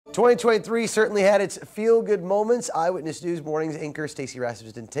2023 certainly had its feel-good moments. Eyewitness News Mornings anchor Stacey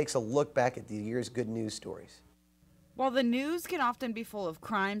Rasmussen takes a look back at the year's good news stories. While the news can often be full of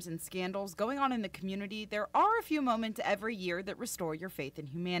crimes and scandals going on in the community, there are a few moments every year that restore your faith in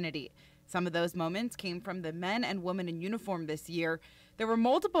humanity. Some of those moments came from the men and women in uniform this year. There were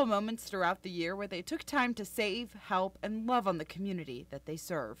multiple moments throughout the year where they took time to save, help, and love on the community that they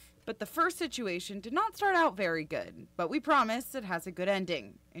serve. But the first situation did not start out very good, but we promise it has a good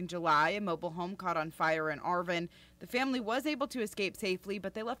ending. In July, a mobile home caught on fire in Arvin. The family was able to escape safely,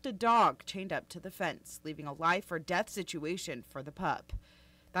 but they left a dog chained up to the fence, leaving a life or death situation for the pup.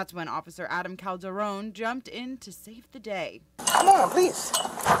 That's when Officer Adam Calderon jumped in to save the day. Come on, please.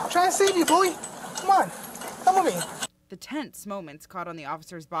 I'm trying to save you, boy. Come on. Come with me. The tense moments caught on the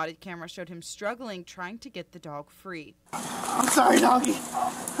officer's body camera showed him struggling trying to get the dog free. I'm sorry, doggy.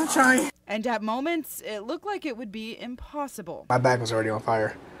 I'm trying. And at moments, it looked like it would be impossible. My bag was already on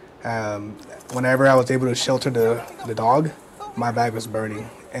fire. Whenever I was able to shelter the dog, my bag was burning.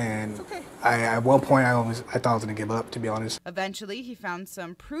 And at one point, I thought I was going to give up, to be honest. Eventually, he found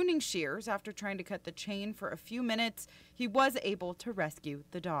some pruning shears. After trying to cut the chain for a few minutes, he was able to rescue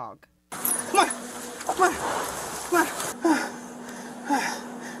the dog. Come on. Come on. Come on.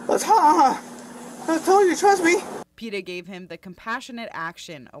 Let's I told you, trust me. PETA gave him the Compassionate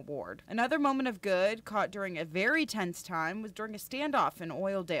Action Award. Another moment of good caught during a very tense time was during a standoff in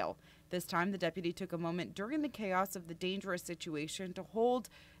Oildale. This time, the deputy took a moment during the chaos of the dangerous situation to hold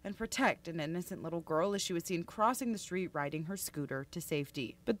and protect an innocent little girl as she was seen crossing the street riding her scooter to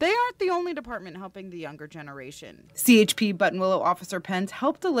safety. But they aren't the only department helping the younger generation. CHP Buttonwillow Officer Pence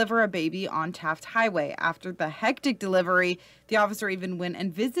helped deliver a baby on Taft Highway. After the hectic delivery, the officer even went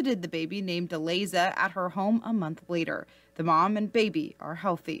and visited the baby named Eliza at her home a month later. The mom and baby are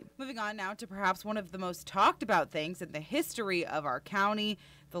healthy. Moving on now to perhaps one of the most talked about things in the history of our county,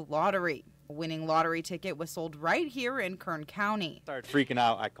 the lottery. A winning lottery ticket was sold right here in Kern County. Started freaking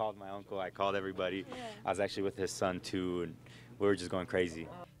out. I called my uncle. I called everybody. I was actually with his son too, and we were just going crazy.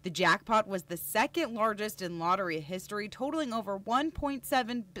 The jackpot was the second largest in lottery history, totaling over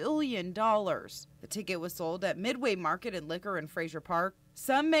 $1.7 billion. The ticket was sold at Midway Market and Liquor in Fraser Park.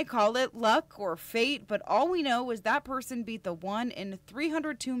 Some may call it luck or fate, but all we know is that person beat the 1 in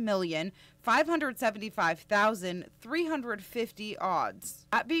 302,575,350 odds.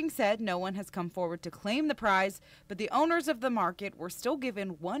 That being said, no one has come forward to claim the prize, but the owners of the market were still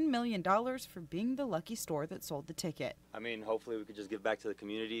given $1 million for being the lucky store that sold the ticket. I mean, hopefully we could just give back to the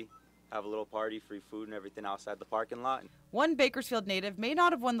community, have a little party, free food and everything outside the parking lot. One Bakersfield native may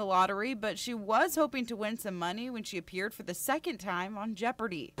not have won the lottery, but she was hoping to win some money when she appeared for the second time on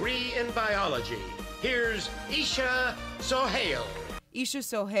Jeopardy! In biology, here's Isha Sohail. Isha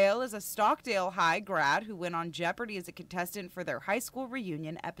Sohail is a Stockdale High grad who went on Jeopardy! As a contestant for their high school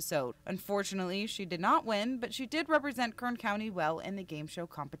reunion episode. Unfortunately, she did not win, but she did represent Kern County well in the game show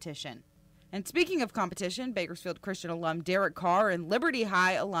competition. And speaking of competition, Bakersfield Christian alum Derek Carr and Liberty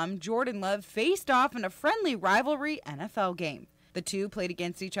High alum Jordan Love faced off in a friendly rivalry NFL game. The two played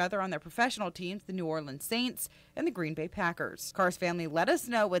against each other on their professional teams, the New Orleans Saints and the Green Bay Packers. Carr's family let us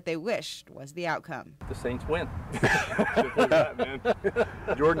know what they wished was the outcome. The Saints win. That, man.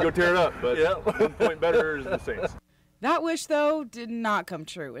 Jordan, go tear it up, but 1 point better is the Saints. That wish, though, did not come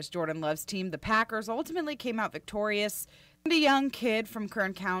true as Jordan Love's team, the Packers, ultimately came out victorious. And a young kid from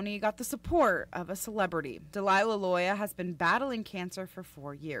Kern County got the support of a celebrity. Delilah Loya has been battling cancer for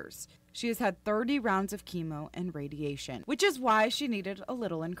 4 years. She has had 30 rounds of chemo and radiation, which is why she needed a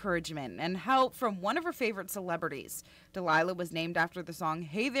little encouragement and help from one of her favorite celebrities. Delilah was named after the song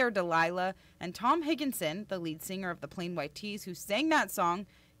Hey There Delilah, and Tom Higginson, the lead singer of the Plain White T's who sang that song,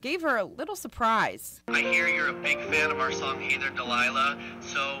 gave her a little surprise. I hear you're a big fan of our song Hey There Delilah,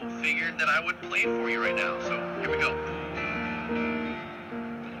 so figured that I would play it for you right now. So here we go.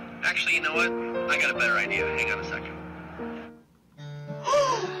 Actually, you know what? I got a better idea. Hang on a second.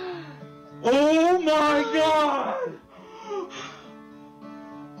 Oh my God!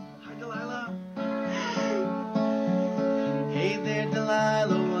 Hi, Delilah. Hey there,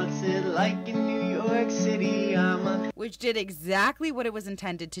 Delilah. What's it like in New York City? Which did exactly what it was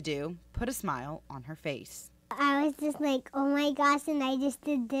intended to do, put a smile on her face. I was just like, oh my gosh, and I just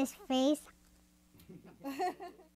did this face.